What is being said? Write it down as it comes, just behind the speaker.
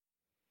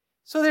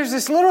So there's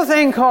this little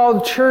thing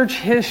called church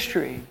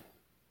history.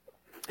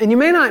 And you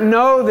may not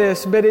know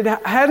this, but it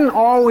hadn't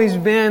always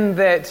been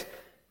that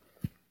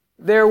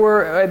there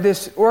were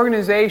this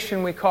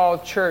organization we call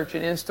church,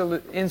 an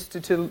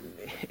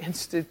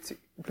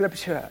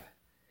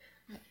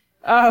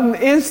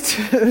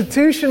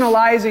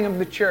institutionalizing of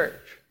the church.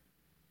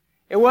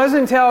 It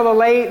wasn't until the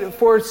late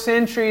 4th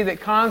century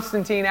that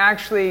Constantine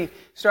actually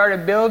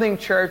started building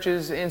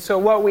churches, and so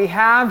what we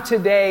have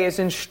today is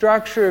in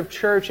structure of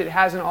church it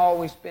hasn't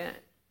always been.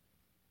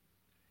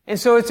 And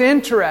so it's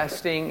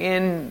interesting,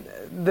 in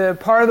the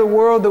part of the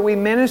world that we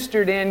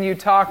ministered in, you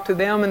talk to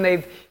them and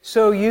they've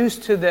so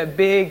used to the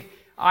big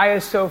Hagia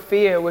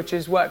Sophia, which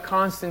is what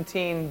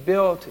Constantine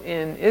built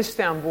in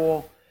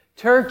Istanbul,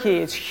 Turkey.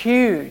 It's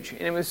huge,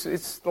 and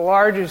it's the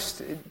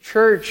largest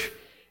church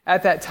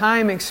at that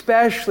time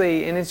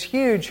especially, and it's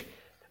huge.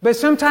 But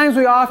sometimes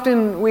we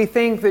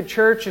think that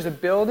church is a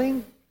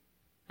building,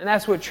 and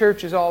that's what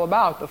church is all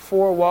about, the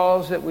four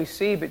walls that we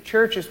see. But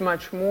church is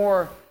much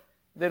more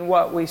than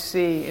what we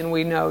see and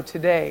we know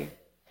today.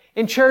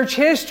 In church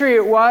history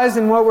it was,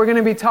 and what we're going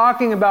to be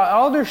talking about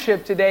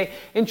eldership today,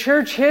 in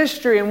church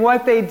history and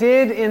what they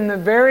did in the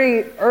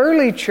very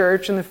early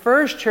church, in the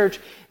first church,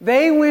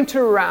 they went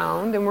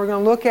around, and we're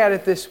going to look at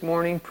it this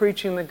morning,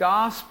 preaching the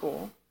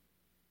gospel,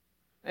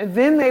 and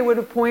then they would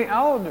appoint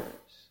elders.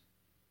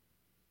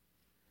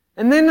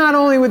 And then not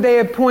only would they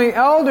appoint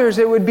elders,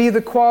 it would be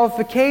the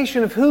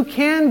qualification of who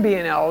can be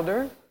an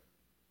elder,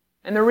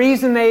 and the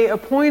reason they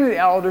appointed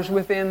elders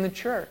within the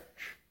church.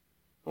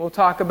 We'll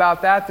talk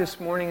about that this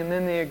morning, and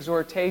then the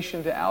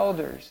exhortation to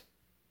elders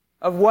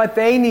of what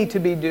they need to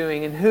be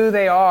doing and who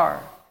they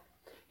are.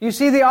 You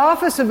see, the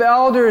office of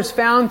elder is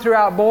found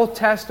throughout both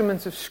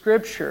testaments of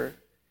Scripture.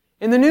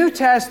 In the New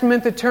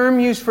Testament, the term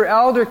used for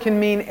elder can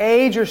mean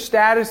age or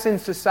status in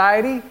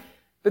society,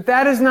 but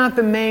that is not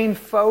the main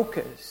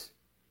focus.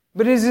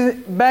 But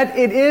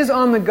it is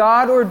on the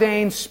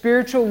God-ordained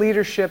spiritual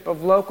leadership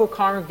of local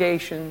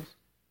congregations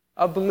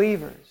of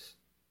believers.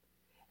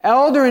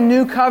 Elder in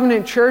New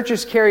Covenant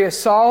churches carry a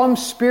solemn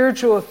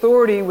spiritual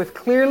authority with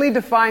clearly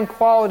defined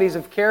qualities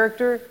of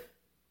character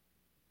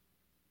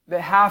that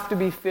have to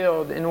be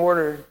filled in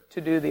order to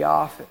do the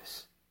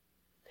office.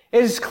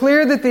 It is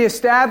clear that the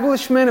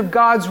establishment of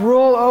God's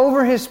rule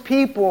over His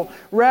people,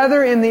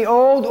 whether in the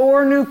Old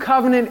or New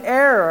Covenant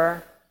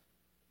era,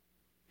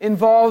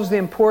 involves the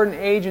important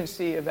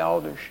agency of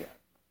eldership.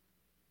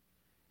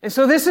 And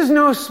so this is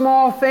no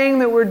small thing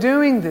that we're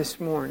doing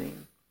this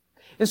morning.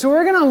 And so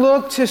we're going to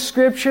look to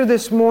Scripture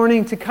this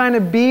morning to kind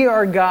of be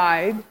our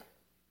guide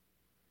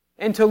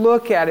and to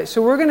look at it.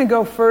 So we're going to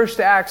go first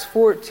to Acts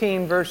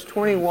 14, verse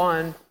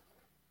 21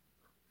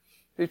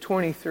 through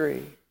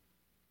 23.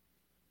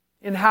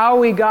 And how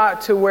we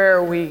got to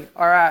where we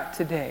are at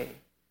today.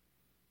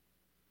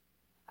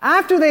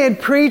 After they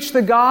had preached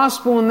the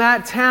gospel in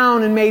that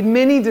town and made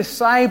many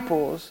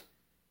disciples,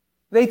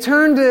 they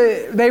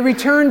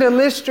returned to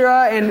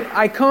Lystra and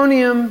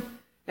Iconium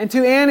and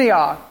to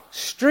Antioch,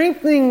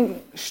 strengthening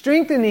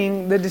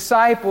the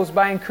disciples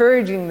by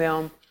encouraging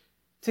them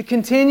to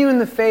continue in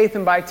the faith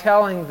and by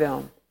telling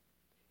them,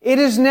 "It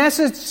is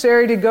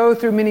necessary to go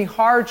through many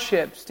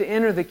hardships to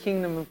enter the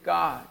kingdom of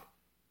God."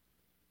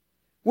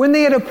 When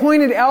they had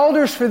appointed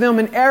elders for them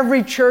in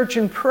every church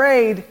and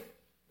prayed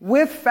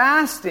with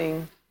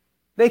fasting,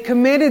 they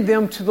committed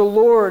them to the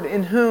Lord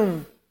in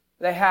whom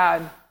they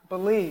had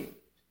believed.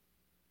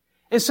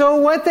 And so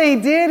what they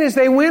did is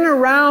they went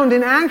around,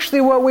 and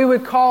actually what we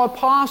would call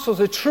apostles,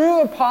 a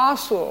true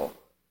apostle,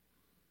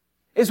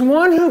 is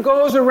one who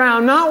goes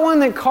around, not one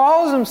that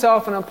calls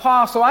himself an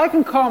apostle. I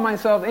can call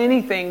myself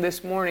anything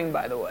this morning,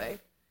 by the way.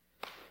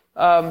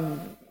 And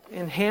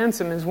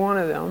handsome is one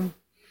of them.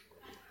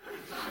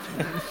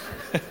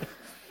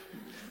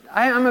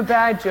 I'm a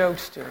bad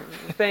jokester.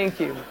 Thank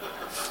you.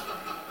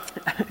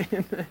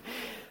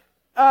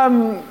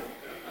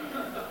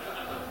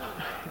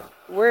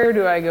 Where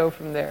do I go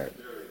from there?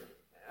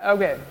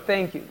 Okay,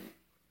 thank you.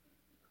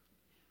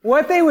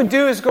 What they would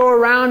do is go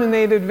around and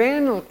they'd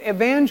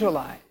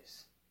evangelize.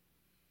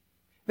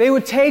 They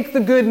would take the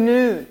good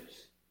news.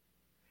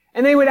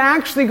 And they would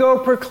actually go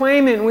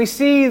proclaim it. And we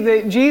see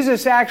that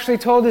Jesus actually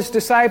told His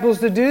disciples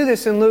to do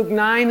this in Luke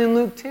 9 and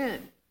Luke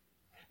 10.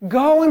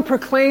 Go and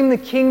proclaim the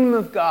kingdom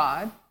of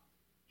God,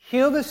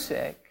 heal the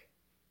sick,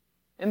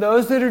 and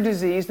those that are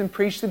diseased, and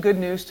preach the good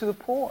news to the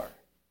poor.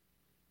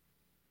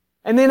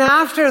 And then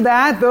after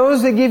that,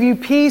 those that give you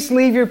peace,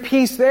 leave your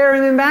peace there.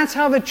 And then that's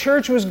how the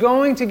church was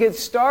going to get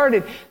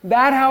started.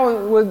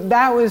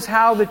 That was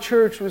how the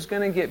church was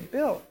going to get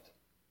built.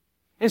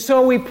 And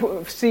so we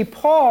see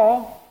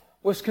Paul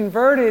was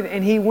converted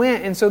and he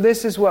went. And so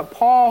this is what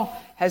Paul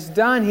has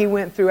done. He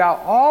went throughout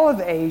all of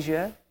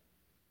Asia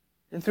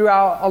and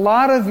throughout a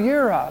lot of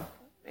Europe.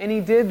 And he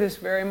did this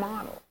very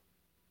model.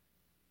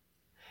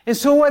 And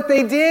so what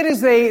they did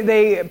is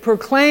they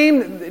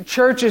proclaimed,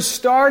 churches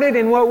started,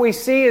 and what we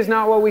see is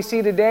not what we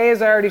see today,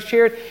 as I already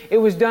shared. It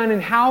was done in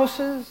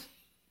houses,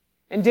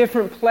 and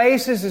different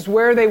places is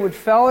where they would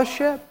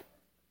fellowship.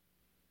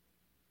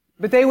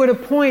 But they would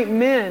appoint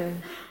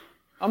men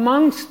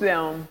amongst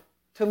them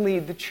to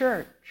lead the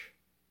church.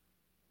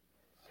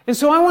 And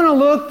so I want to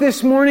look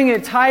this morning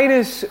at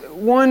Titus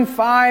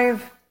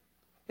 1:5,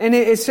 and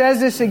it says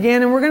this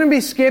again, and we're going to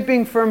be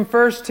skipping from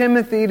 1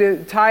 Timothy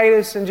to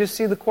Titus and just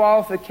see the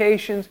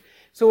qualifications.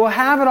 So we'll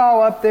have it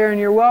all up there, and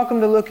you're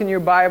welcome to look in your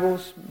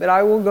Bibles, but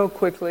I will go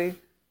quickly.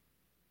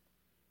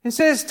 It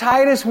says,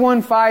 Titus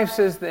 1:5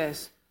 says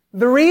this,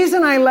 "The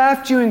reason I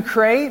left you in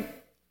Crete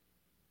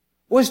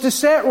was to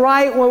set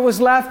right what was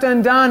left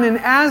undone, and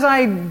as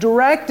I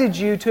directed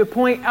you to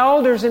appoint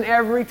elders in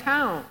every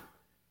town."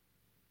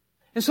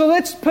 And so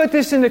let's put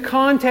this into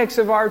context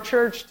of our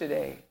church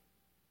today.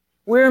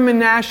 We're in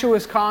Menasha,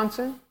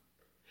 Wisconsin.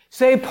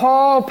 Say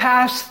Paul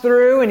passed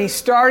through and he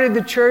started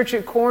the church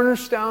at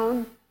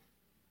Cornerstone.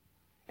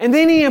 And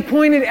then he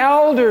appointed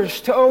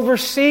elders to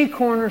oversee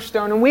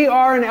Cornerstone. And we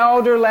are an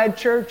elder-led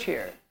church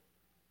here.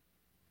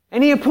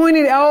 And he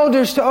appointed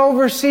elders to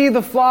oversee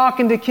the flock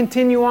and to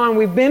continue on.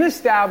 We've been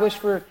established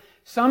for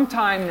some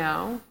time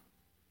now.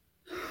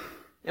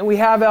 And we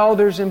have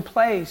elders in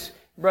place.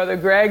 Brother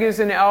Greg is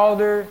an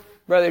elder.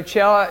 Brother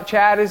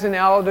Chad is an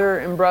elder.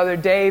 And Brother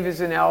Dave is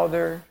an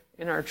elder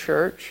in our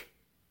church.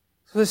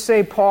 So let's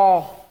say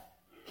Paul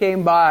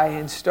came by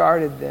and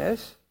started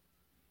this.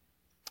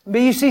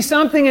 But you see,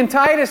 something in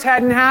Titus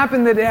hadn't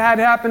happened that it had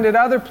happened at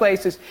other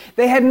places.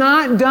 They had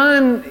not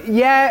done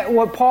yet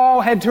what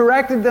Paul had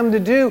directed them to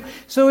do.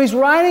 So he's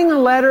writing a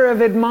letter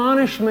of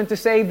admonishment to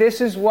say,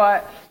 this is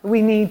what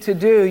we need to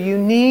do. You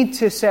need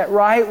to set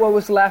right what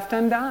was left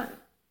undone,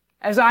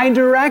 as I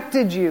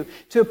directed you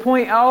to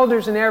appoint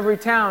elders in every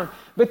town.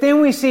 But then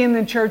we see in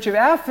the church of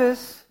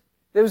Ephesus,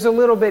 it was a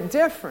little bit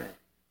different.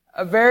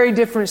 A very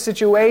different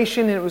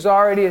situation, and it was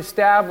already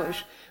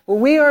established. Well,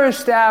 we are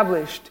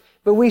established,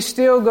 but we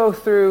still go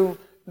through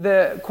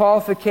the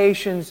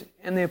qualifications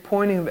and the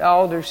appointing of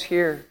elders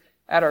here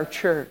at our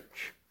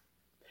church.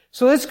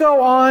 So let's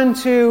go on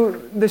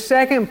to the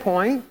second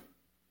point,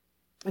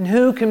 and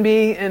who can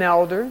be an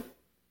elder.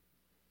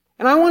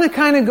 And I want to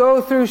kind of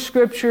go through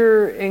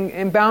Scripture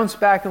and bounce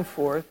back and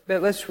forth,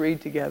 but let's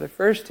read together.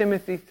 1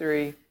 Timothy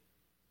 3,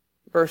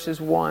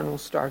 verses 1, we'll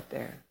start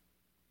there.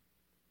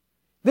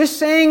 "This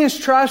saying is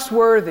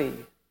trustworthy.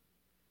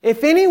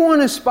 If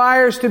anyone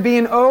aspires to be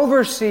an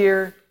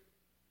overseer,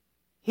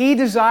 he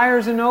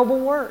desires a noble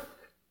work."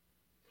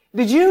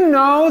 Did you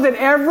know that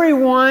every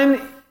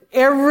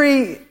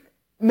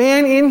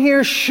man in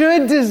here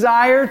should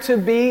desire to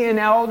be an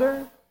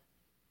elder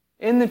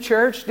in the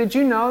church? Did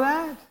you know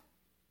that?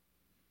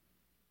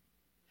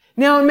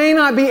 Now, it may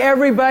not be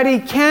everybody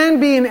can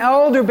be an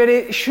elder, but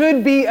it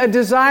should be a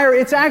desire.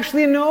 It's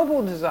actually a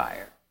noble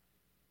desire.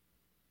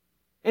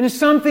 And it's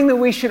something that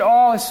we should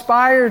all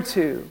aspire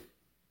to.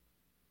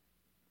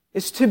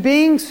 It's to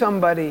being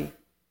somebody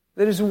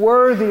that is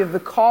worthy of the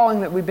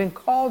calling that we've been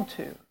called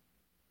to.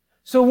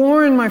 So,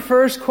 Warren, my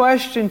first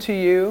question to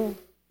you,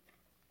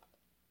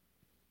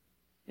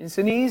 it's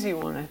an easy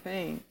one, I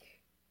think.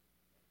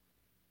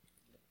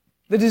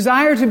 The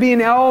desire to be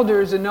an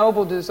elder is a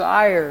noble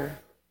desire.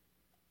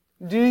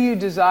 Do you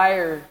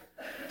desire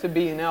to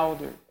be an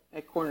elder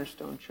at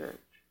Cornerstone Church?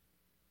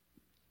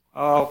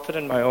 I'll put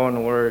in my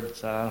own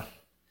words.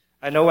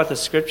 I know what the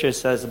Scripture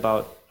says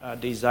about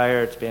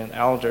desire to be an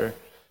elder.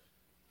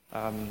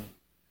 I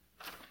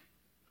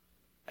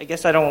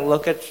guess I don't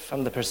look at it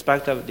from the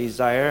perspective of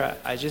desire.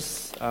 I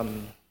just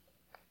want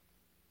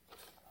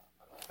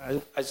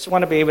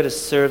to be able to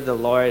serve the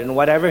Lord in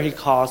whatever He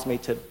calls me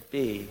to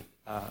be.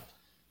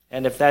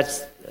 And if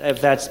that's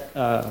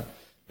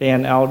being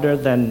an elder,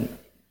 then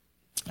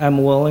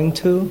I'm willing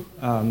to.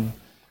 I'm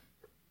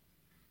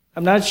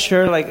not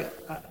sure,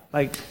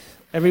 like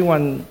every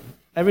one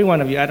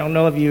of you. I don't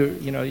know if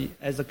you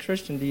as a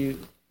Christian, do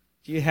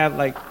you have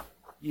like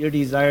your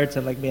desire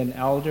to like be an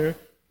elder?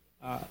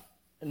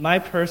 In my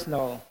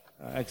personal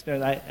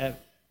experience,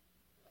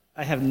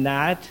 I have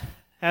not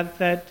had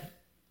that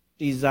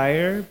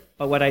desire.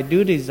 But what I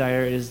do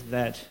desire is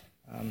that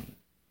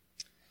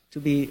to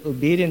be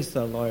obedient to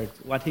the Lord,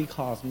 what He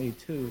calls me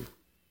to,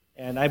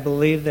 and I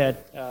believe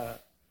that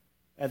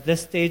at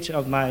this stage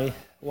of my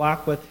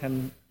walk with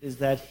Him is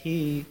that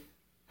He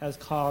has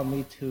called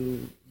me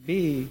to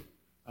be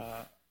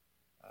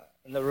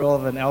in the role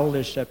of an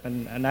eldership,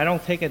 and I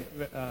don't take it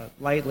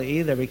lightly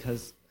either,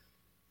 because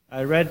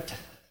I read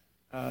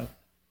a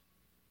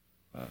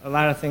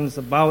lot of things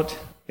about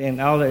being an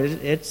elder.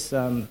 It's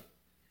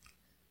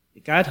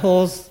God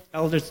holds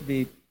elders to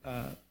be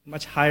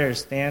much higher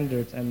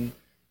standards, and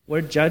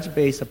we're judged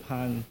based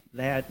upon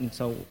that. And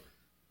so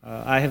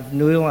I have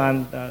noodled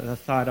on the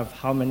thought of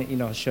how many,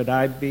 should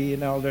I be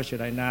an elder,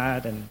 should I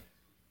not?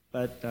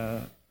 But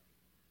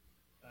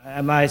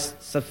am I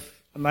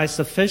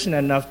sufficient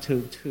enough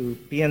to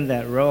be in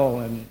that role,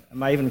 and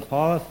am I even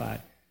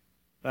qualified?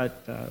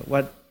 But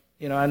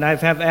and I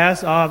have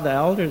asked all of the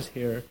elders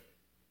here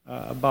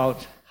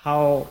about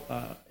how,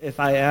 if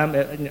I am,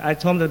 I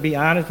told them to be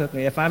honest with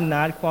me. If I'm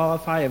not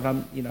qualified,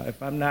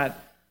 if I'm not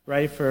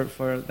ready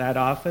for that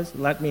office,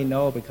 let me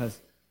know, because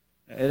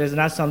it is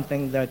not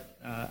something that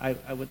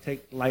I would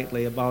take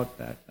lightly about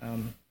that.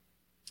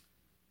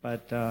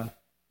 But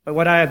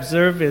what I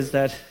observe is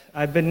that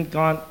I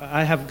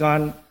have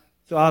gone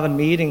to all the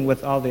meeting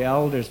with all the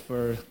elders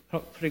for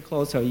pretty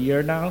close to a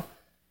year now.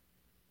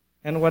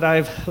 And what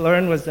I've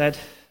learned was that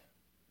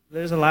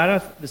there's a lot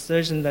of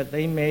decisions that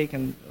they make,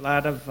 and a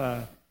lot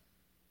of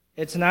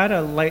it's not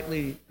a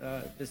lightly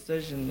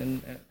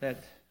decision that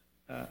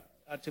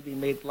to be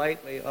made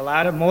lightly.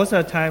 Most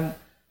of the time,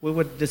 we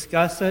would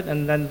discuss it,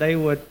 and then they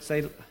would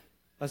say,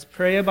 "Let's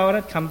pray about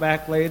it. Come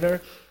back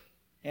later,"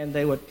 and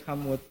they would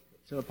come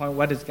to the point,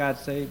 what does God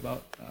say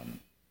about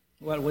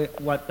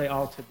what they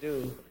ought to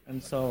do?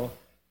 And so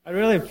I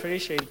really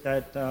appreciate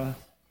that.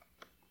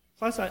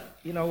 Plus,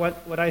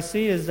 what I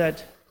see is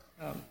that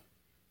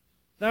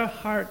their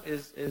heart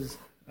is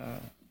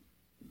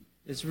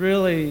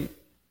really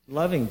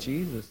loving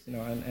Jesus,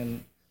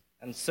 and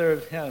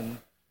serve Him,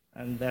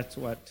 and that's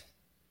what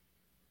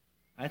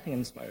I think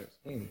inspires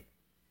me.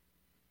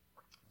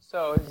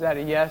 So, is that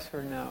a yes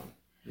or no?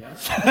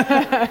 Yes.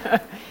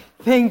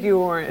 Thank you,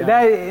 Warren.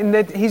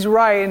 Yeah. He's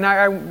right,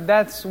 and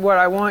that's what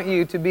I want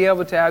you to be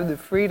able to have the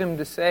freedom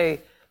to say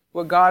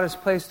what God has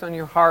placed on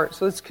your heart.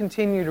 So let's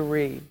continue to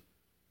read.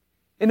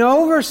 An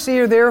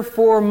overseer,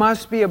 therefore,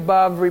 must be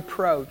above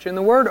reproach. And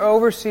the word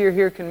overseer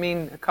here can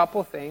mean a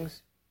couple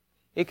things.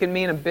 It can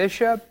mean a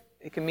bishop,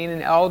 it can mean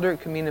an elder,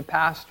 it can mean a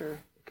pastor,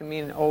 it can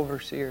mean an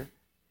overseer.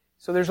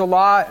 So there's a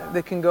lot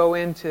that can go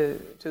into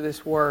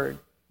this word.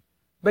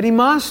 But he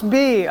must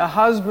be a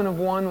husband of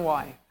one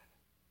wife.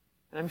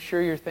 And I'm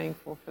sure you're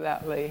thankful for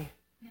that, Lee,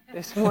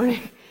 this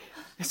morning.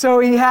 So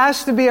he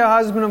has to be a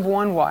husband of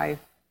one wife,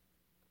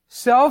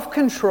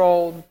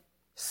 self-controlled,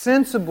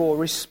 sensible,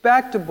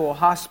 respectable,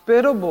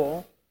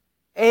 hospitable,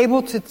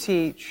 able to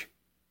teach,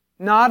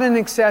 not an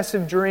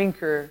excessive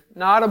drinker,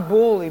 not a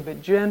bully,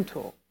 but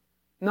gentle,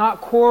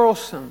 not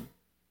quarrelsome,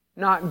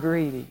 not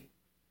greedy.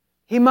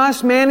 He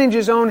must manage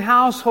his own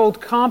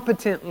household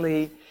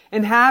competently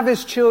and have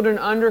his children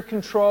under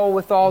control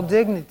with all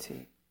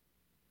dignity.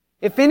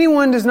 If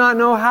anyone does not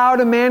know how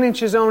to manage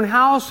his own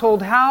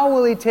household, how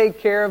will he take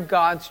care of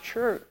God's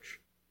church?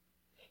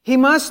 He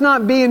must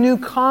not be a new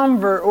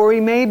convert, or he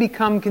may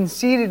become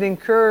conceited and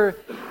incur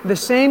the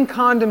same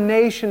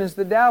condemnation as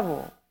the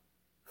devil.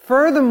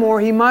 Furthermore,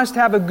 he must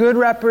have a good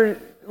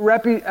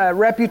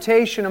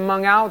reputation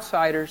among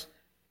outsiders,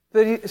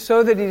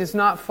 so that he does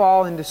not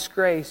fall in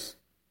disgrace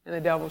in the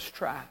devil's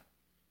trap.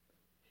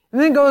 And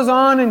then it goes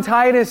on in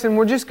Titus, and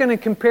we're just going to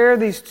compare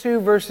these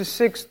two, verses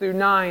 6 through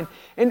 9.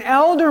 An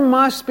elder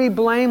must be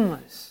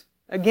blameless.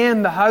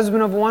 Again, the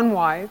husband of one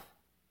wife,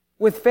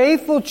 with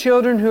faithful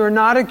children who are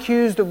not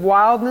accused of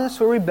wildness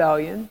or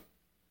rebellion.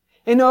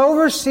 An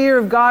overseer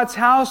of God's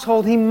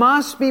household, he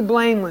must be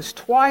blameless.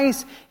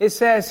 Twice it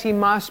says he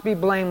must be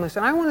blameless.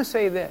 And I want to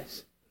say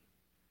this.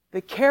 The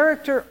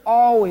character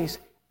always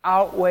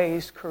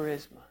outweighs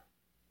charisma.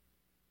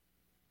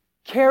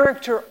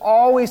 Character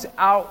always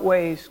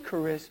outweighs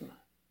charisma.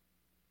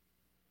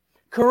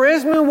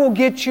 Charisma will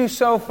get you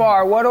so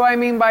far. What do I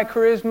mean by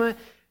charisma?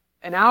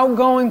 An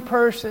outgoing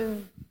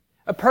person,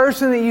 a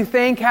person that you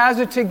think has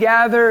it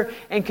together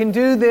and can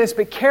do this,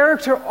 but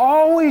character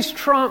always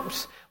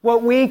trumps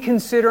what we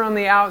consider on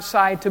the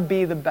outside to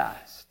be the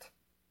best.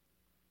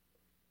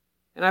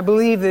 And I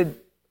believe that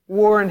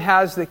Warren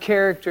has the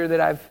character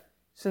that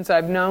since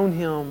I've known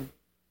him,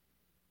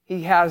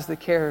 he has the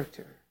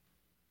character.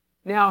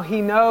 Now,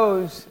 he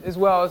knows as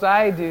well as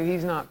I do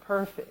he's not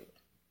perfect.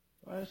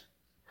 What?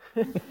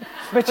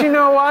 But you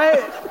know what?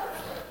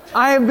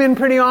 I have been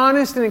pretty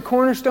honest, and at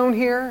Cornerstone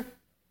here,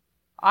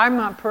 I'm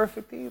not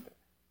perfect either.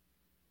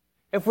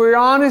 If we're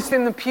honest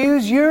in the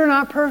pews, you're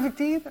not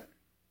perfect either.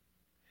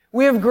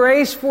 We have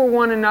grace for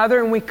one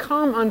another, and we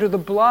come under the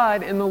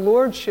blood and the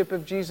lordship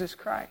of Jesus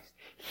Christ.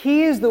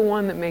 He is the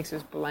one that makes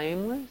us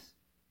blameless.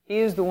 He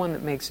is the one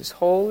that makes us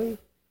holy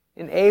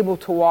and able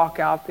to walk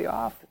out the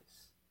office.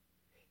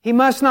 He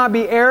must not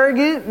be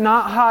arrogant,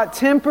 not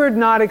hot-tempered,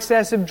 not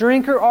excessive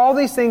drinker, all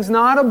these things,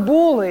 not a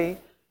bully,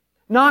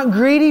 not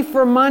greedy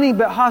for money,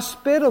 but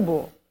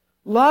hospitable,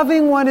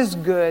 loving what is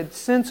good,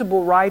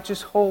 sensible,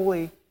 righteous,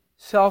 holy,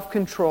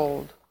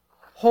 self-controlled,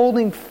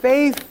 holding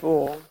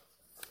faithful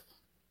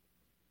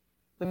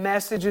the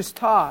message is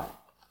taught,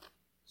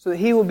 so that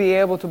he will be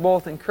able to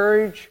both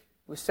encourage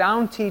with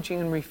sound teaching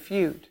and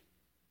refute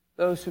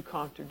those who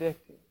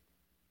contradict him.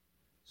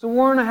 So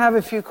Warren, I have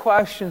a few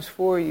questions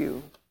for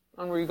you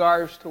in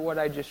regards to what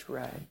I just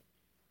read.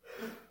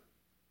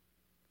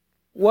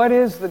 What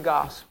is the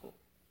gospel?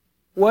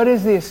 What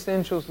is the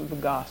essentials of the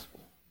gospel?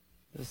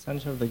 The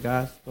essential of the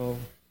gospel,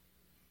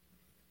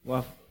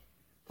 well,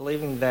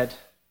 believing that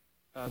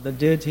the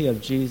deity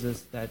of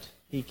Jesus, that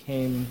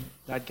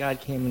God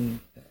came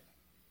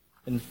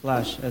in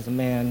flesh as a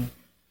man,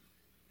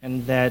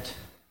 and that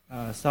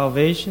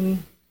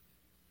salvation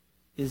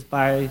is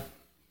by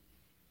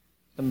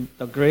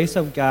the grace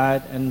of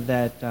God, and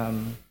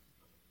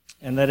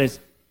that is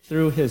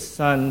through His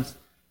Son's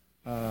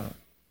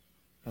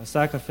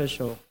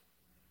sacrificial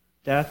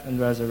death and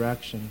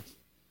resurrection.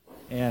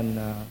 And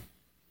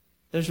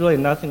there's really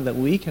nothing that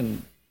we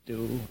can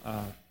do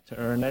to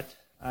earn it.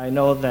 I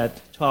know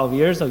that 12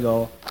 years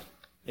ago,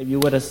 if you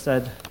would have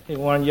said, "Hey,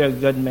 Warren, you're a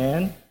good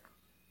man,"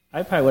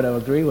 I probably would have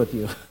agreed with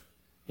you.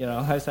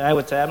 I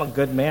would say I'm a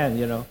good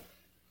man,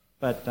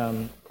 But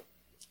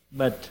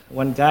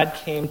when God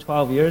came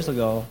 12 years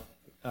ago,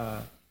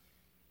 I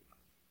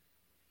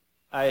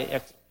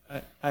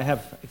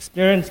have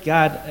experienced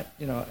God,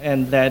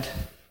 and that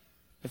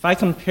if I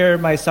compare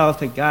myself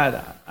to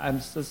God, I'm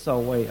just so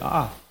way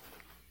off.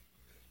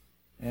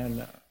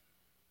 And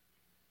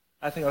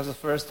I think it was the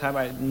first time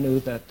I knew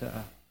that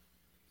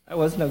I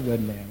wasn't a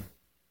good man.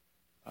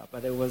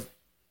 But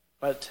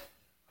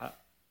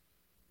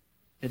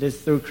it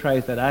is through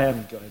Christ that I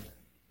am good,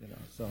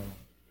 so.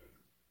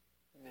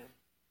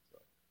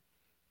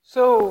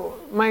 So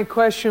my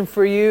question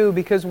for you,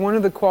 because one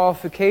of the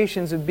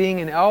qualifications of being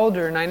an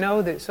elder, and I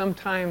know that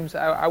sometimes,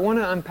 I want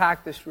to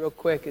unpack this real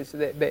quick, is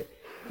that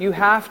you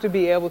have to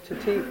be able to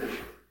teach.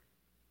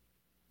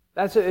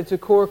 It's a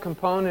core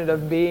component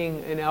of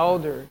being an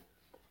elder.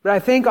 But I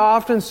think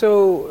often,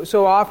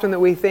 so often that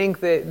we think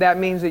that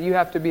means that you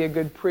have to be a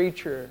good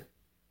preacher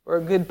or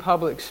a good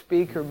public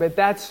speaker, but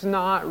that's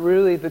not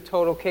really the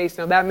total case.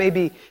 Now, that may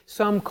be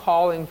some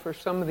calling for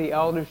some of the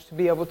elders to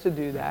be able to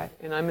do that,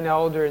 and I'm an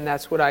elder, and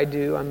that's what I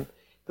do. I'm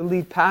the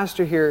lead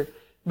pastor here.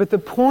 But the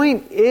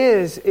point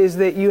is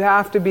that you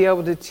have to be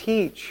able to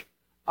teach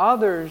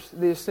others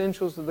the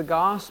essentials of the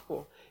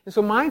gospel. And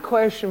so my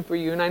question for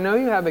you, and I know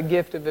you have a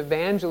gift of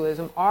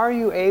evangelism, are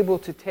you able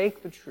to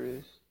take the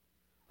truths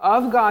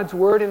of God's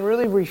Word and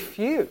really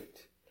refute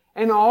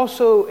and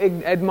also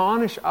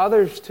admonish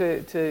others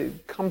to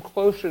come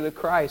closer to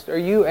Christ? Are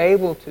you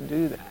able to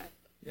do that?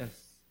 Yes,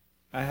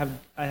 I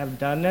have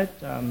done it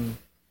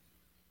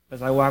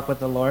as I walk with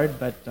the Lord,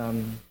 but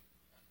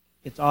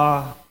it's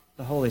all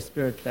the Holy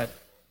Spirit that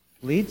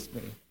leads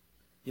me.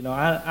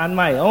 On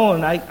my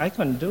own, I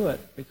couldn't do it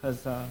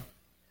because I'll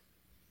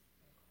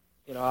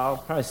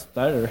probably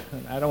stutter.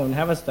 I don't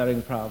have a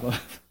stuttering problem,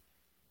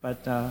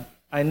 but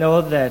I know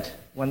that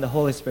when the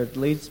Holy Spirit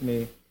leads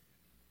me,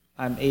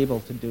 I'm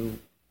able to do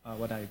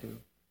what I do.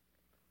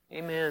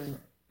 Amen.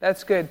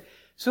 That's good.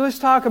 So let's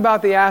talk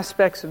about the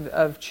aspects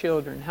of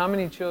children. How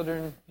many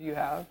children do you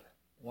have?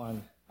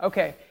 One.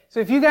 Okay. So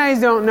if you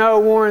guys don't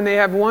know Warren, they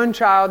have one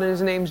child and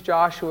his name's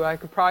Joshua. I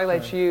could probably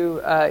let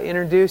you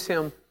introduce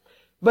him.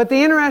 But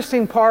the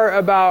interesting part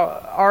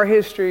about our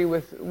history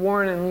with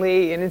Warren and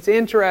Lee, and it's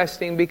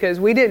interesting because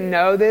we didn't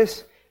know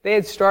this. They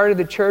had started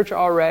the church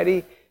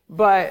already.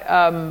 But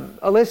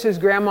Alyssa's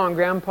grandma and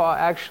grandpa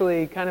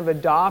actually kind of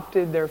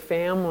adopted their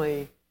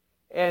family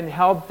and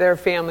helped their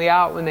family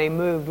out when they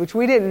moved, which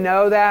we didn't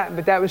know that,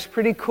 but that was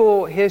pretty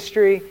cool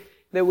history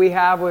that we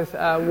have with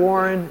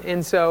Warren,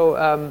 and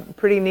so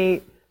pretty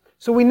neat.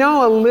 So we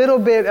know a little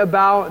bit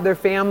about their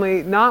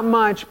family, not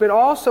much, but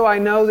also I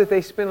know that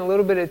they spent a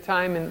little bit of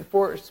time in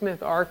Fort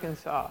Smith,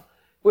 Arkansas,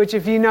 which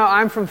if you know,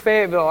 I'm from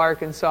Fayetteville,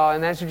 Arkansas,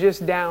 and that's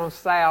just down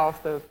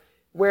south of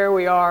where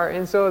we are,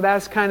 and so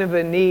that's kind of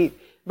a neat.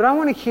 But I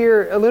want to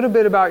hear a little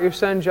bit about your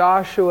son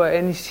Joshua,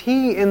 and is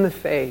he in the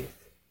faith?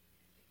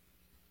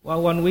 Well,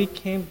 when we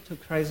came to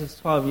Christ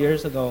 12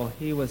 years ago,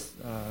 he was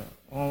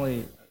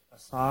only a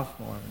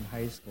sophomore in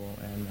high school,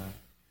 and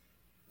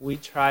we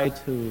tried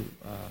to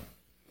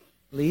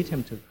lead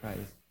him to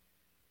Christ.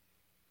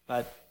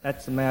 But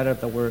that's a matter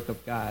of the work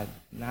of God,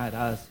 not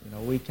us.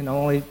 We can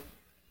only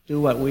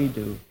do what we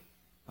do,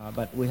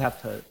 but we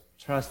have to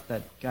trust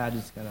that God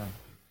is going to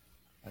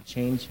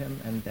change him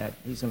and that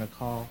he's going to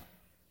call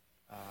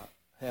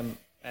him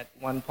at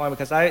one point,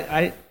 because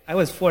I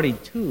was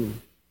 42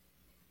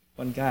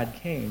 when God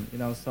came,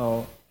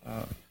 so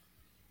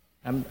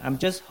I'm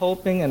just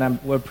hoping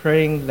and we're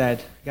praying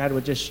that God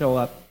would just show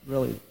up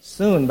really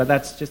soon, but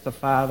that's just the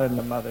father and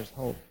the mother's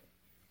hope.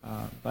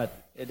 But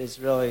it is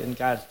really in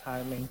God's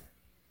timing.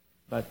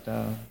 But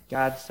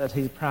God said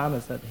He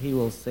promised that He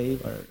will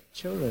save our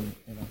children.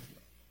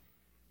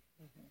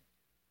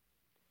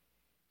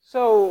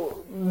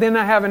 So then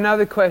I have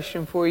another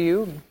question for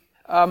you.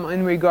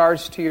 In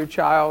regards to your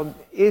child,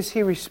 is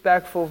he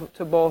respectful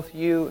to both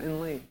you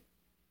and Lee?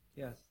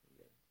 Yes.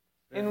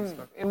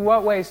 In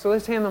what ways? So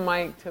let's hand the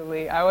mic to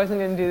Lee. I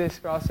wasn't going to do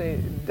this, but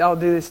I'll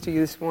do this to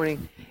you this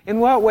morning. In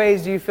what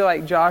ways do you feel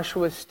like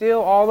Joshua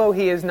still, although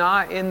he is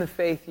not in the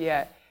faith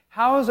yet,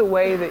 how is a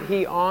way that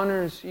he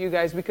honors you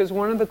guys? Because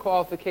one of the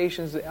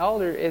qualifications of the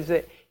elder is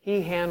that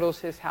he handles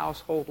his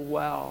household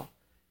well.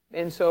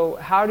 And so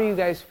how do you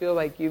guys feel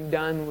like you've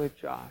done with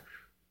Josh?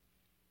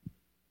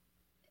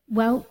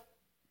 Well,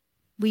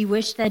 we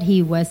wish that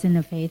he was in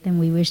the faith, and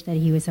we wish that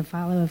he was a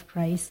follower of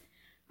Christ.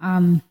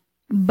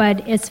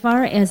 But as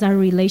far as our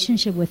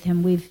relationship with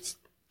him, we've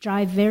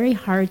strived very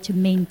hard to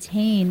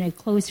maintain a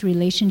close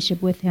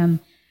relationship with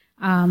him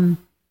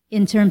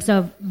in terms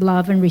of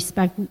love and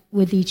respect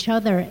with each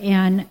other.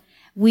 And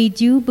we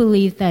do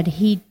believe that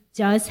he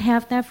does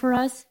have that for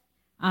us.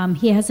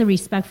 He has a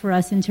respect for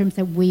us in terms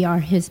that we are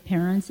his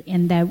parents,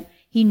 and that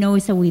he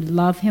knows that we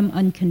love him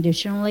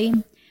unconditionally.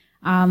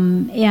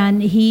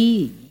 And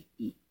he,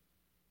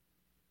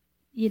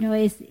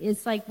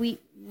 it's like we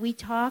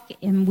talk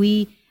and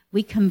we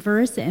we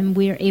converse and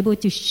we are able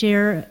to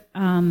share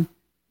our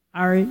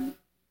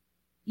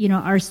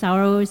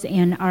sorrows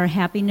and our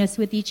happiness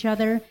with each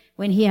other.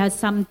 When he has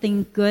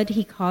something good,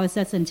 he calls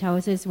us and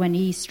tells us. When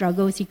he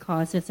struggles, he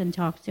calls us and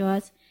talks to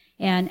us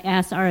and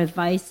asks our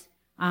advice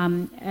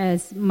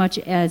as much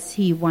as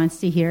he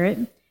wants to hear it.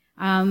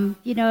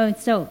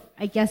 So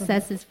I guess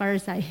that's as far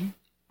as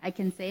I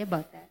can say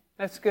about that.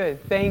 That's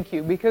good. Thank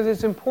you. Because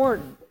it's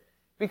important.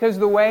 Because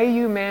the way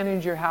you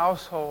manage your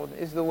household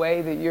is the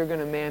way that you're going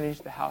to manage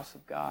the house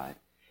of God.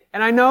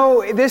 And I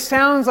know this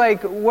sounds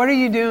like, what are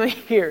you doing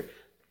here?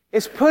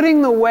 It's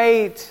putting the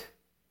weight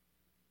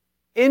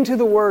into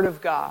the Word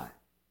of God.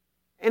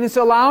 And it's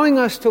allowing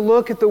us to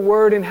look at the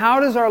Word and how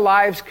does our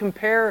lives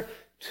compare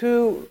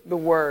to the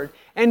Word.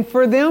 And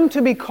for them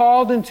to be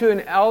called into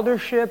an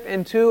eldership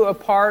and to a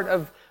part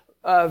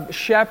of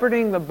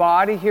shepherding the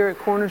body here at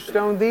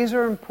Cornerstone, these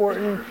are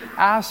important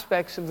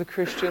aspects of the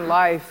Christian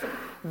life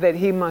that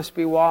he must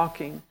be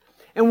walking.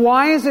 And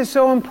why is it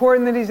so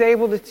important that he's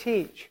able to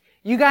teach?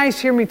 You guys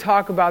hear me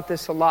talk about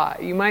this a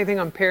lot. You might think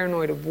I'm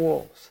paranoid of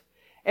wolves.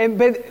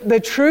 But the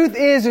truth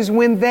is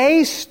when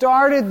they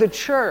started the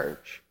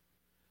church,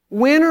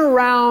 went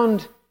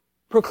around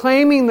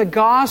proclaiming the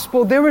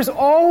gospel, there was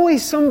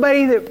always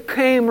somebody that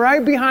came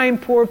right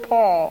behind poor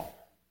Paul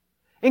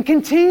and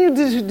continued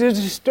to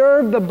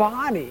disturb the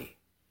body.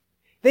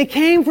 They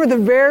came for the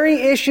very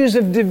issues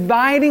of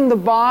dividing the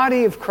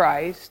body of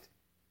Christ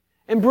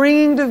and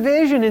bringing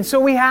division. And so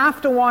we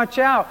have to watch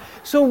out.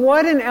 So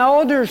what an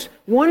elder's,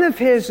 one of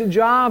his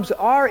jobs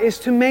is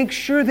to make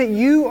sure that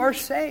you are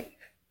safe.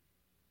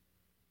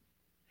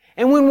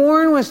 And when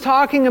Warren was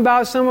talking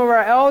about some of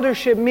our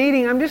eldership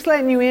meeting, I'm just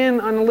letting you in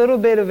on a little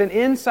bit of an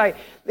insight,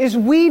 is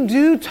we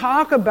do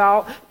talk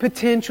about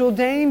potential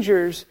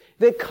dangers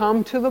that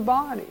come to the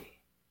body.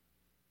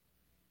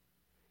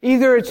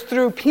 Either it's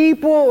through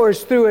people or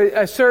it's through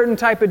a certain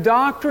type of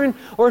doctrine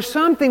or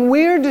something.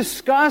 We're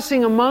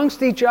discussing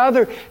amongst each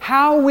other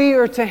how we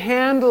are to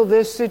handle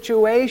this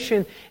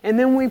situation, and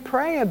then we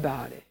pray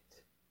about it.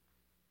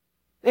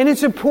 And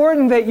it's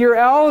important that your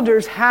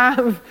elders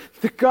have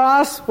the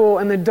gospel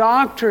and the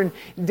doctrine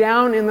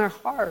down in their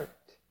heart.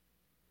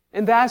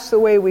 And that's the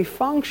way we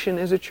function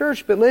as a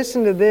church. But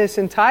listen to this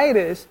in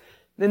Titus,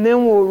 and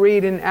then we'll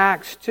read in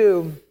Acts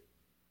 2.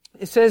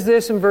 It says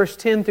this in verse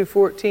 10 through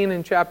 14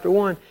 in chapter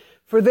 1.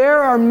 For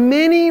there are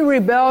many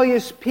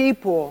rebellious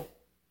people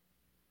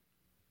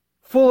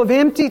full of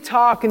empty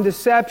talk and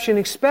deception,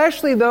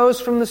 especially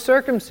those from the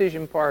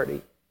circumcision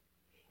party.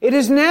 It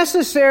is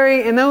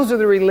necessary, and those are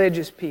the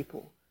religious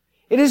people,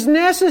 it is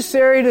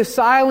necessary to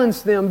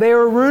silence them. They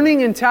are ruining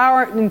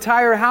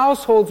entire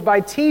households by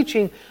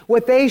teaching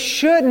what they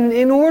shouldn't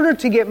in order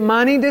to get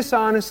money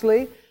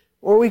dishonestly,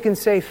 or we can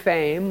say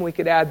fame. We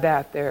could add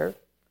that there.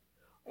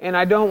 And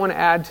I don't want to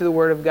add to the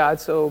Word of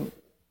God, so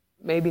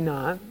maybe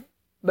not.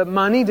 But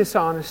money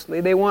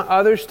dishonestly. They want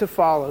others to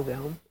follow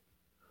them.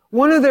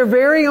 One of their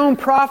very own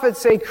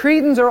prophets say,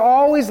 Cretans are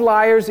always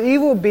liars,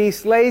 evil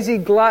beasts, lazy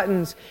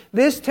gluttons.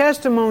 This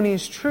testimony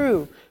is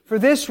true. For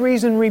this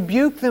reason,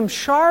 rebuke them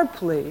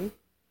sharply,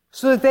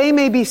 so that they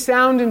may be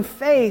sound in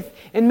faith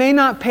and may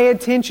not pay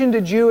attention to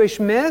Jewish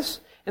myths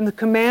and the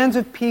commands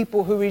of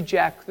people who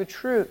reject the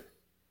truth.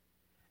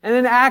 And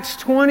then Acts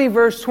 20,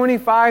 verse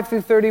 25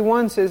 through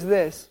 31 says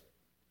this,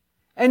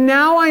 And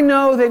now I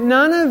know that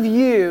none of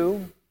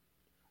you,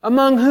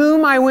 among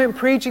whom I went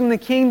preaching the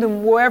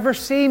kingdom, will ever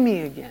see me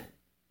again.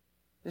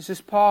 This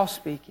is Paul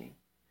speaking.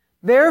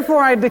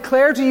 Therefore I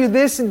declare to you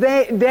this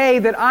day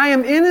that I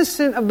am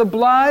innocent of the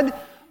blood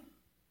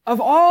of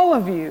all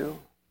of you,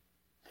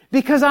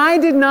 because I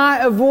did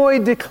not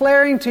avoid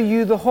declaring to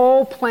you the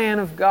whole plan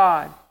of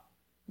God.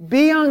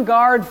 Be on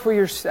guard for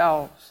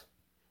yourselves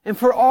and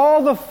for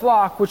all the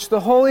flock which the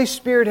Holy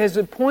Spirit has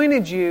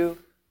appointed you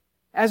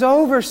as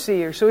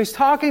overseers. So he's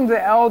talking to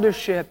the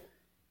eldership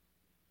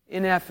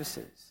in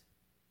Ephesus.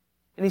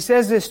 And he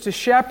says this, to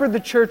shepherd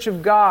the church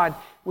of God,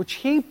 which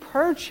he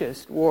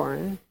purchased,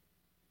 Warren,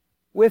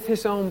 with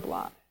his own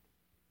blood.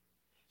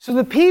 So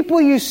the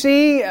people you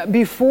see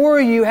before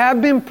you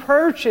have been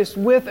purchased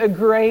with a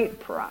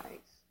great price.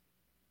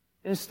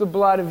 And it's the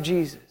blood of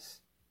Jesus.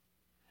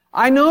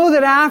 I know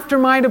that after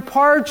my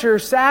departure,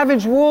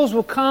 savage wolves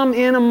will come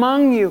in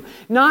among you,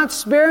 not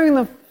sparing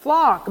the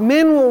flock.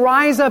 Men will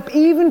rise up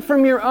even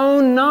from your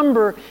own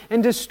number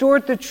and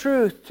distort the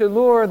truth to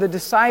lure the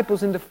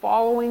disciples into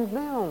following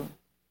them.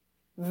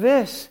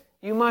 This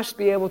you must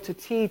be able to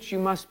teach, you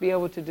must be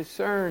able to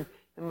discern,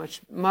 and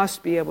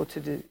must be able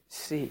to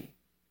see.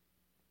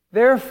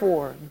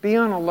 Therefore, be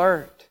on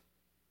alert,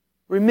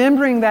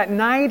 remembering that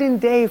night and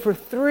day for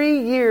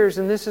 3 years,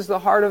 and this is the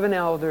heart of an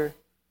elder,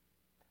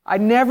 I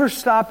never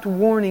stopped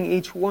warning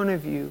each one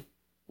of you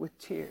with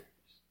tears.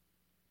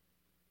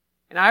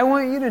 And I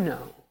want you to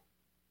know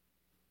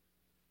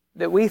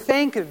that we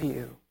think of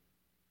you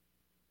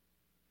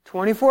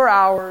 24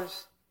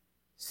 hours,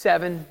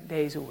 7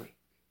 days a week.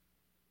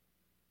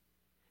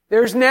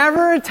 There's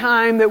never a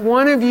time that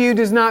one of you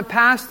does not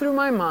pass through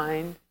my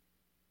mind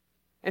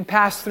and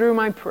pass through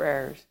my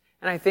prayers.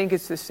 And I think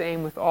it's the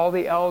same with all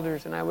the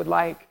elders, and I would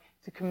like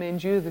to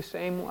commend you the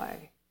same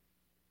way.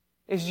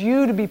 Is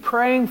you to be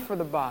praying for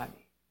the body.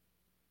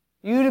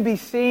 You to be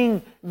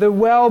seeing the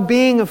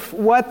well-being of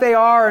what they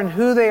are and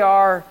who they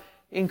are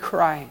in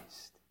Christ.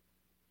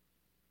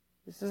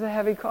 This is a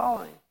heavy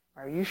calling.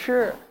 Are you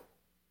sure?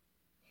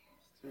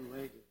 It's too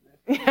late,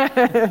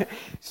 isn't it?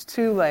 It's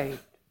too late.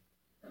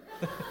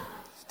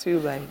 It's too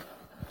late.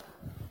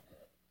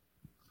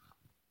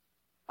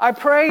 I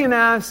pray and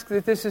ask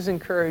that this is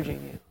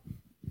encouraging you.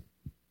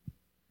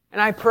 And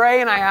I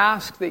pray and I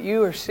ask that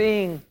you are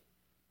seeing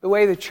the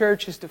way the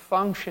church is to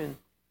function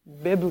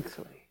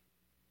biblically.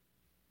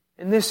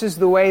 And this is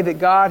the way that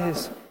God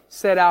has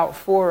set out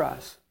for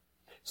us.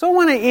 So I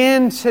want to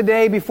end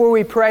today before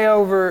we pray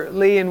over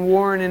Lee and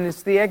Warren, and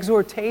it's the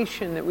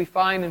exhortation that we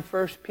find in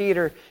 1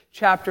 Peter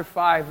chapter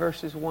 5,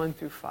 verses 1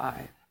 through 5.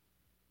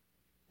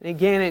 And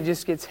again, it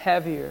just gets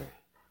heavier,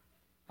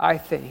 I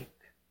think.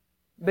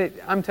 But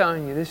I'm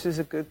telling you, this is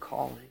a good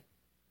calling.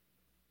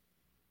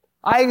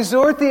 I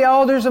exhort the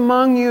elders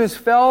among you as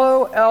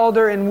fellow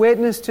elder and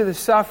witness to the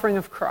suffering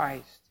of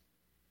Christ,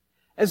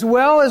 as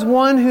well as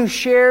one who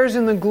shares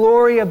in the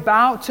glory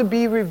about to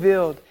be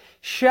revealed.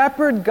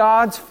 Shepherd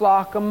God's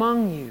flock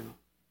among you,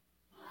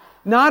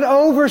 not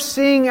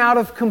overseeing out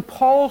of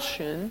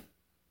compulsion,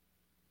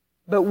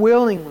 but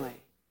willingly,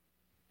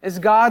 as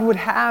God would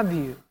have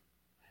you,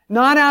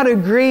 not out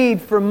of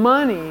greed for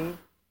money,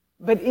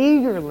 but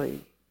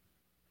eagerly,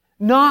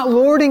 not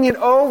lording it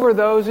over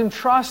those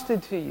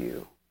entrusted to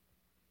you,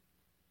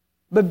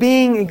 but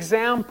being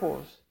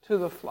examples to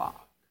the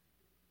flock.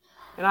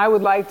 And I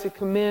would like to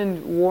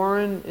commend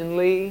Warren and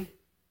Lee,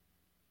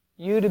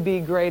 you to be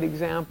great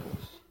examples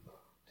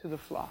to the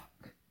flock.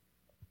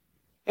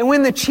 And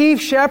when the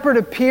chief shepherd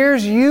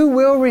appears, you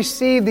will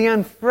receive the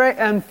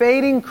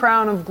unfading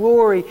crown of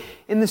glory.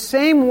 In the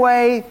same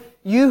way,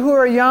 you who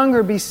are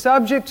younger, be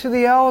subject to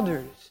the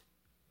elders.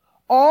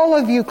 All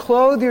of you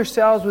clothe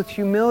yourselves with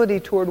humility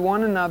toward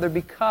one another,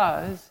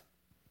 because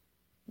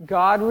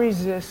God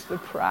resists the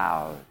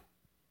proud,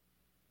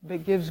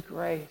 but gives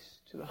grace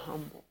to the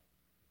humble.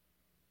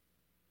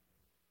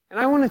 And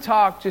I want to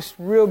talk just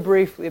real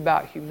briefly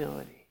about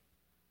humility.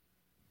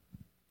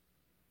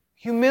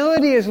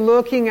 Humility is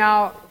looking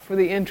out for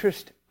the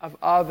interest of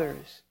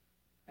others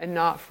and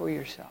not for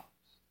yourselves.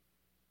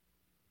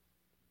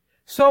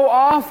 So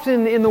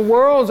often in the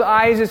world's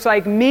eyes, it's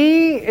like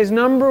me is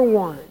number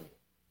one.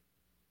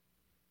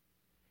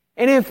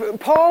 And if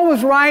Paul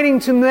was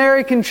writing to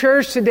American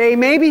church today,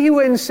 maybe he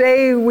wouldn't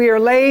say we are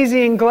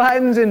lazy and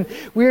gluttons and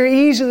we are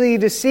easily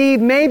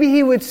deceived. Maybe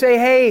he would say,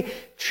 hey,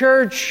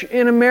 church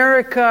in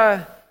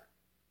America,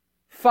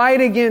 fight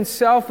against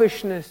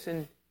selfishness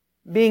and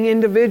being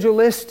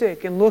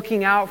individualistic and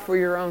looking out for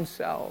your own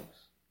selves.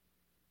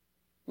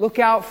 Look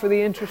out for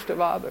the interest of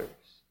others.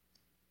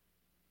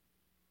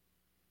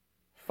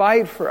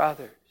 Fight for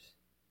others.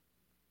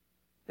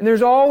 And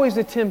there's always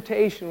a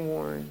temptation,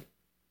 Warren,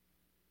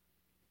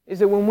 is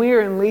that when we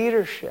are in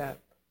leadership,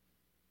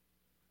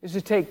 is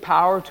to take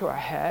power to our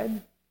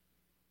head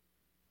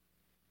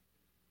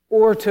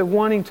or to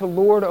wanting to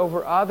lord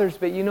over others.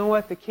 But you know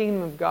what the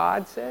kingdom of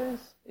God says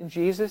and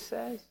Jesus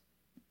says?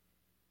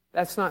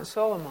 That's not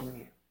so among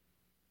you.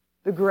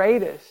 The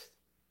greatest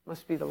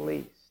must be the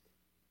least,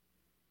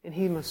 and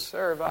he must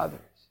serve others.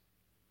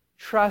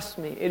 Trust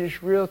me, it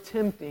is real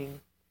tempting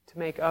to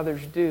make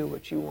others do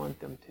what you want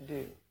them to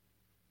do.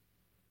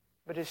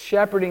 But as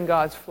shepherding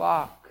God's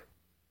flock,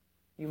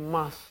 you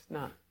must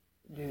not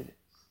do this.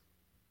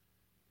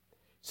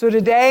 So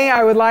today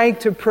I would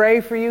like to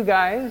pray for you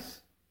guys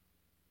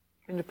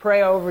and to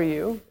pray over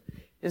you.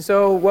 And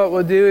so what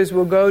we'll do is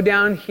we'll go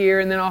down here,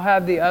 and then I'll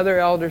have the other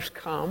elders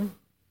come,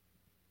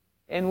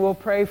 and we'll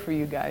pray for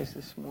you guys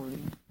this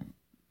morning.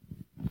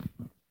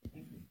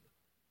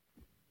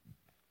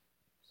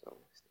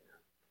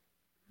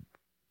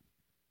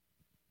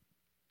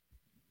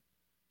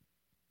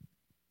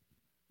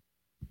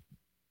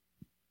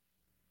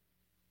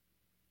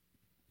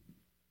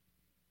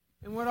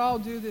 And what I'll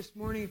do this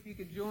morning, if you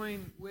could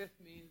join with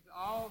me, is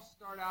I'll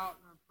start out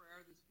in our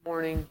prayer this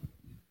morning,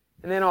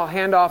 and then I'll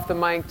hand off the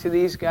mic to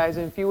these guys.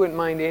 And if you wouldn't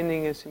mind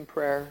ending us in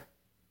prayer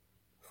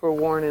for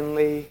Warren and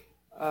Lee,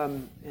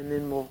 and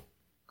then we'll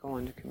go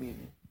on to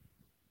communion.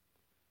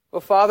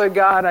 Well, Father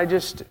God, I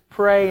just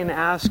pray and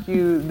ask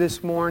you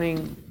this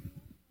morning,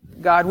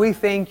 God, we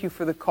thank you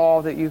for the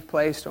call that you've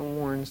placed on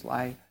Warren's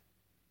life.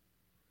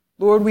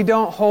 Lord, we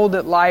don't hold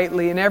it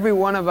lightly, and every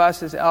one of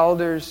us as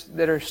elders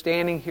that are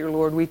standing here,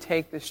 Lord, we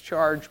take this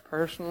charge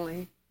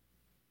personally.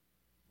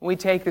 We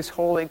take this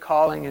holy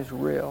calling as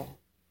real.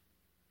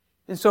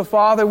 And so,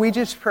 Father, we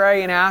just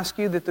pray and ask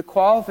you that the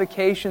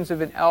qualifications of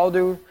an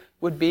elder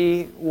would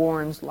be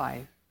Warren's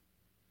life.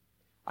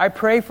 I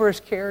pray for his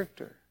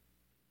character.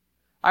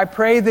 I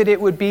pray that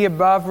it would be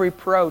above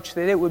reproach,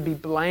 that it would be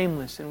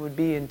blameless and would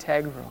be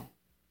integral.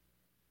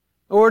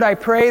 Lord, I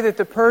pray that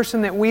the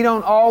person that we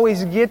don't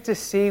always get to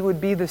see would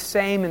be the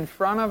same in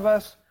front of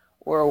us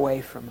or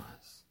away from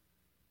us.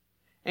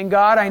 And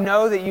God, I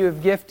know that you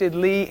have gifted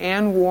Lee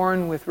and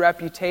Warren with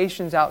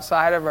reputations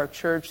outside of our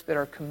church that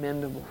are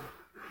commendable.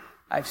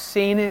 I've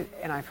seen it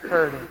and I've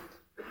heard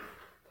it.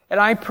 And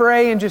I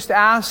pray and just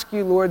ask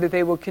you, Lord, that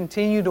they will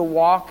continue to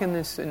walk in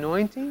this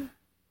anointing,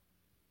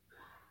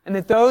 and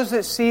that those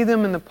that see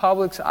them in the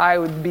public's eye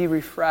would be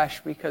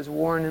refreshed because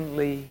Warren and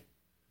Lee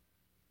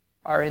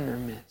are in their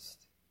midst.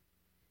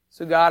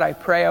 So God, I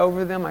pray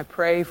over them. I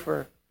pray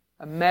for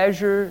a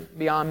measure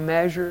beyond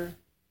measure.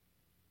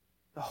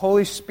 The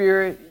Holy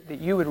Spirit,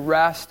 that you would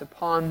rest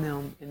upon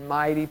them in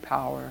mighty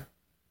power.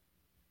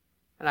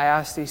 And I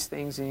ask these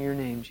things in your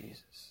name,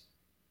 Jesus.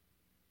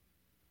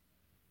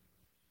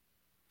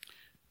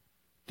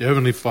 Dear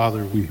Heavenly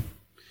Father, we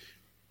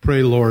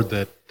pray, Lord,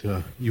 that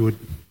you would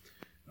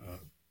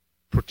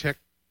protect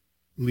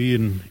Lee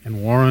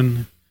and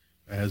Warren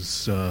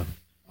as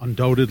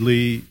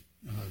undoubtedly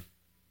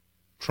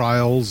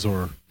trials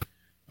or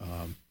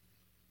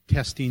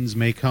testings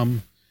may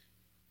come.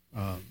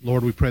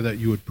 Lord, we pray that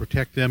you would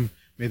protect them.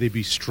 May they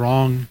be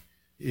strong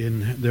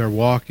in their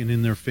walk and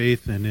in their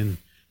faith and in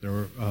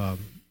their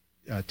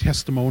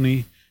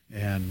testimony.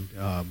 And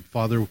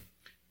Father,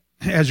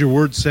 as your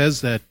word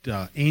says, that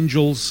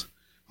angels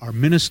are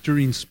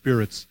ministering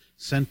spirits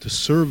sent to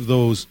serve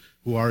those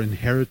who are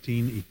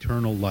inheriting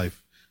eternal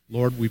life.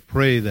 Lord, we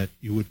pray that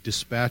you would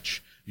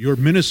dispatch your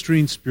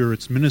ministering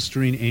spirits,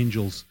 ministering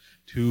angels,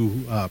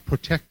 to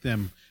protect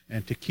them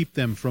and to keep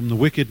them from the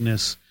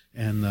wickedness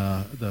and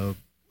the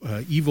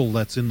evil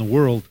that's in the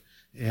world.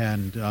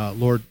 And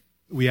Lord,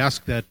 we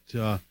ask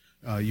that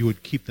you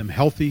would keep them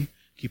healthy,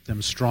 keep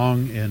them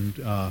strong,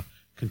 and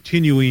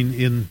continuing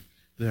in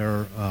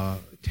their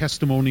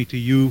testimony to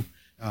you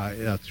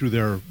through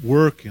their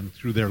work and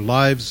through their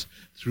lives,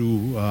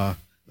 through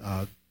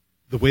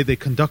the way they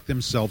conduct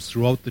themselves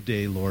throughout the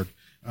day, Lord.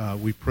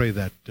 We pray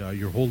that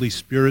your Holy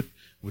Spirit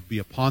would be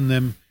upon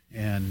them,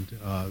 and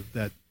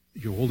that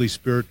your Holy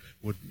Spirit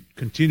would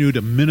continue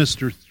to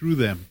minister through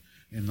them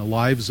in the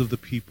lives of the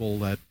people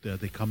that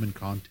they come in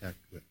contact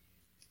with.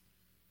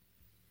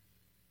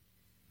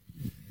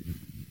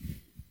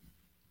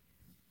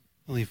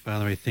 Holy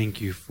Father, I thank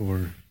you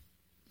for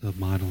the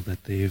model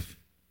that they've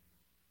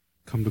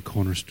come to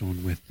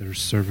Cornerstone with, their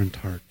servant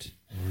heart,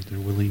 Lord, their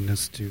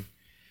willingness to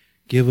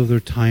give of their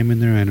time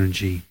and their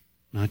energy,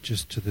 not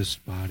just to this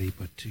body,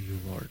 but to you,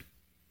 Lord.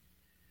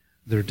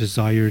 Their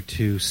desire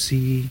to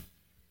see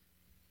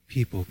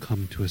people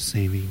come to a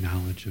saving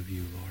knowledge of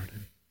you, Lord.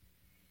 And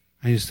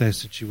I just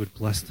ask that you would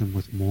bless them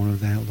with more of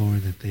that,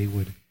 Lord, that they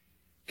would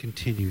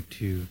continue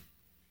to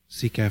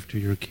seek after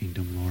your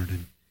kingdom, Lord,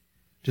 and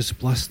just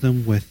bless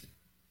them with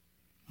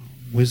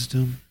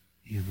wisdom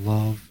and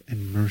love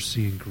and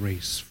mercy and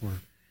grace for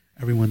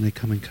everyone they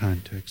come in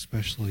contact,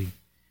 especially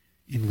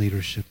in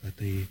leadership that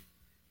they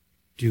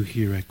do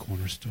here at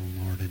Cornerstone,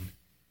 Lord. And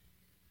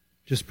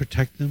just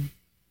protect them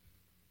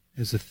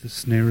as if the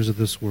snares of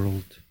this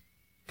world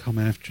come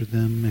after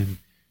them, and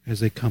as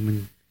they come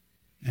in,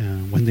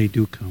 when they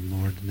do come,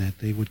 Lord, and that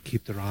they would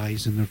keep their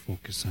eyes and their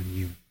focus on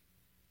you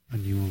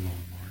alone,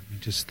 Lord. We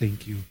just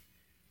thank you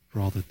for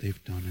all that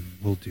they've done and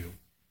will do.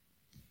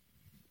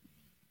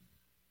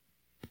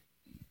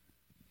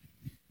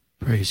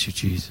 Praise you,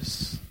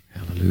 Jesus.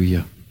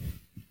 Hallelujah.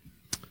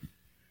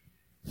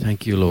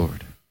 Thank you,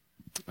 Lord.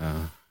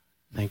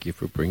 Thank you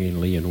for bringing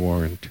Lee and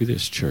Warren to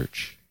this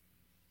church.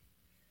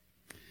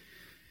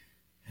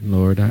 And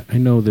Lord, I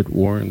know that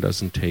Warren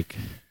doesn't take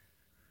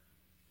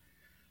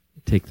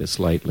this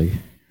lightly,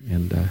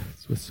 and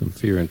it's with some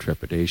fear and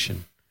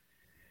trepidation.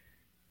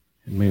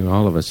 And may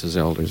all of us as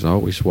elders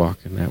always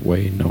walk in that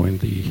way, knowing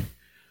the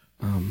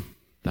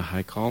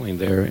high calling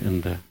there.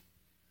 And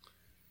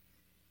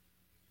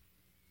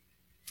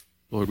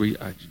Lord,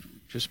 I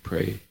just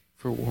pray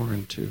for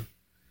Warren to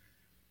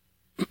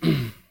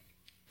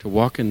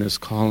walk in this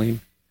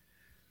calling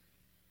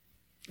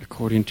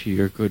according to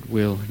your good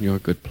will and your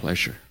good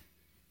pleasure.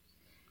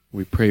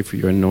 We pray for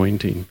your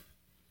anointing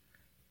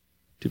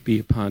to be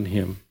upon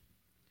him,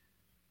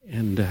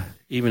 and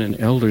even an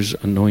elder's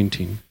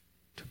anointing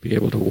to be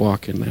able to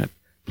walk in that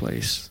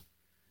place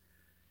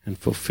and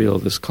fulfill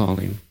this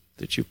calling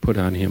that you put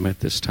on him at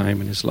this time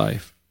in his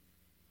life.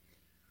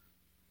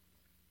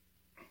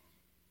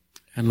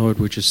 And Lord,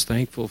 we're just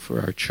thankful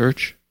for our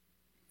church.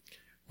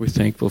 We're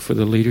thankful for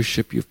the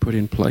leadership you've put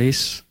in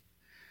place.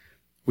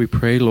 We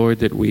pray, Lord,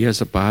 that we as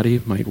a body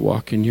might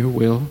walk in your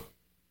will,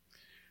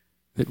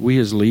 that we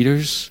as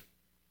leaders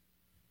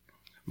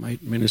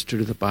might minister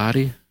to the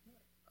body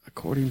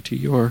according to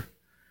your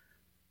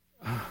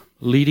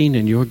leading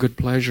and your good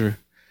pleasure.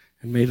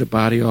 And may the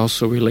body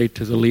also relate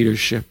to the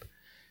leadership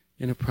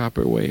in a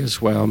proper way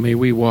as well. May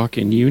we walk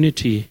in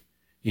unity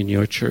in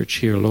your church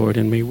here, Lord,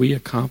 and may we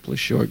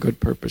accomplish your good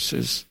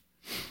purposes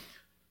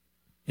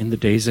in the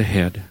days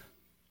ahead.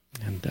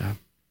 And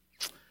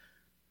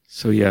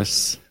so,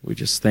 yes, we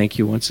just thank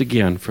you once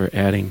again for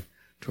adding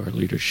to our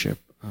leadership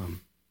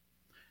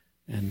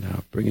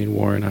and bringing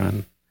Warren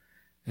on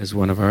as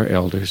one of our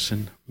elders.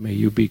 And may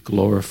you be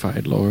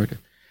glorified, Lord,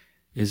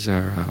 is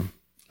our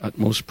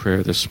utmost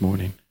prayer this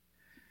morning.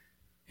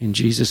 In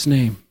Jesus'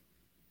 name,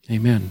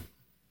 Amen.